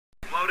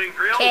exploding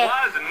drill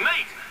was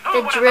neat.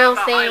 The drill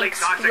thing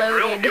exploded.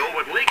 Drill fuel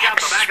would leak out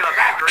the back of the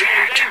factory,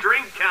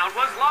 endangering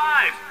countless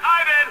lives.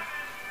 Ivan!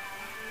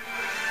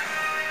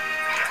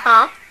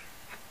 Huh?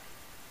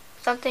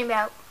 Something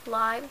about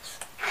lives?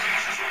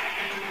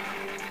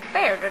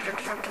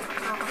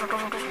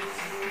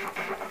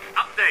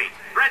 Update.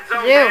 Red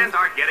Zone fans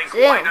are getting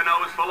quite a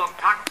nose full of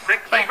toxic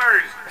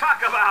vapors.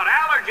 Talk about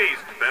allergies.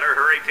 Better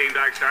hurry, Team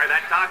Darkstar.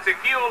 That toxic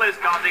fuel is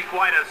causing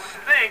quite a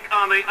stink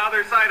on the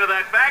other side of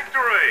that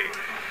factory.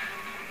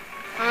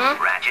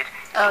 Ratchet,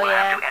 you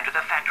have to enter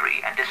the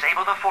factory and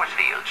disable the force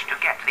fields to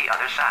get to the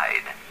other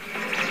side.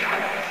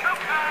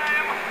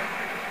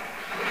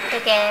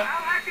 Okay.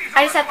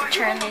 I just have to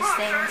turn these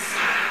things.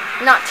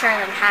 Not turn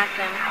them, hack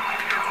them.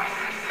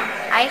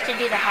 I have to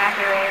do the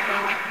hacker ray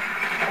thing.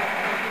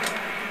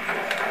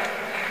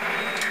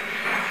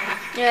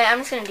 Yeah, I'm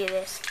just gonna do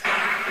this.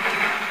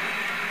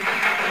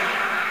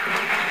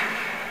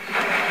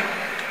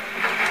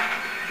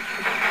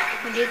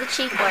 We'll do the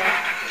cheap way.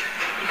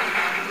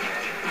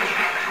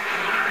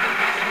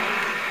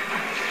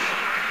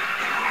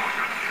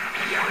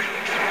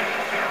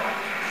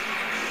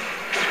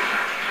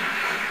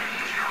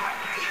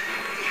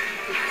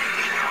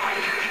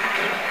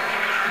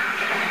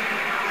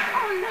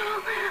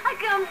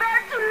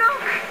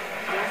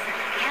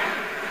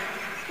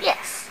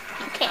 Yes,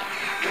 you can.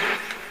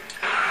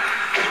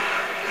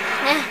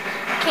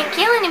 Can't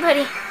kill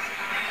anybody.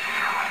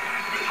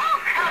 Oh,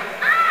 come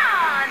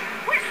on!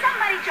 Will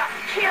somebody just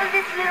kill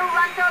this little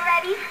runt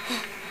already?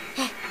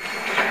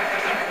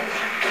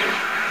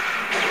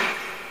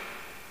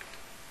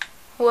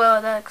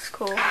 Whoa, that looks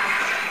cool.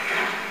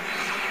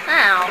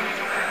 Ow.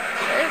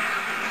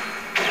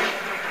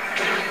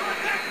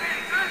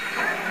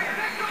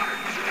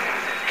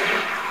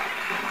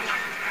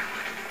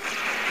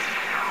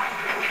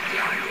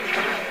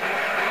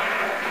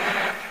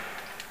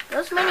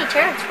 Those mini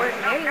turrets work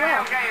very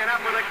well. Okay,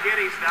 enough with the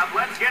kiddie stuff.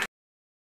 Let's get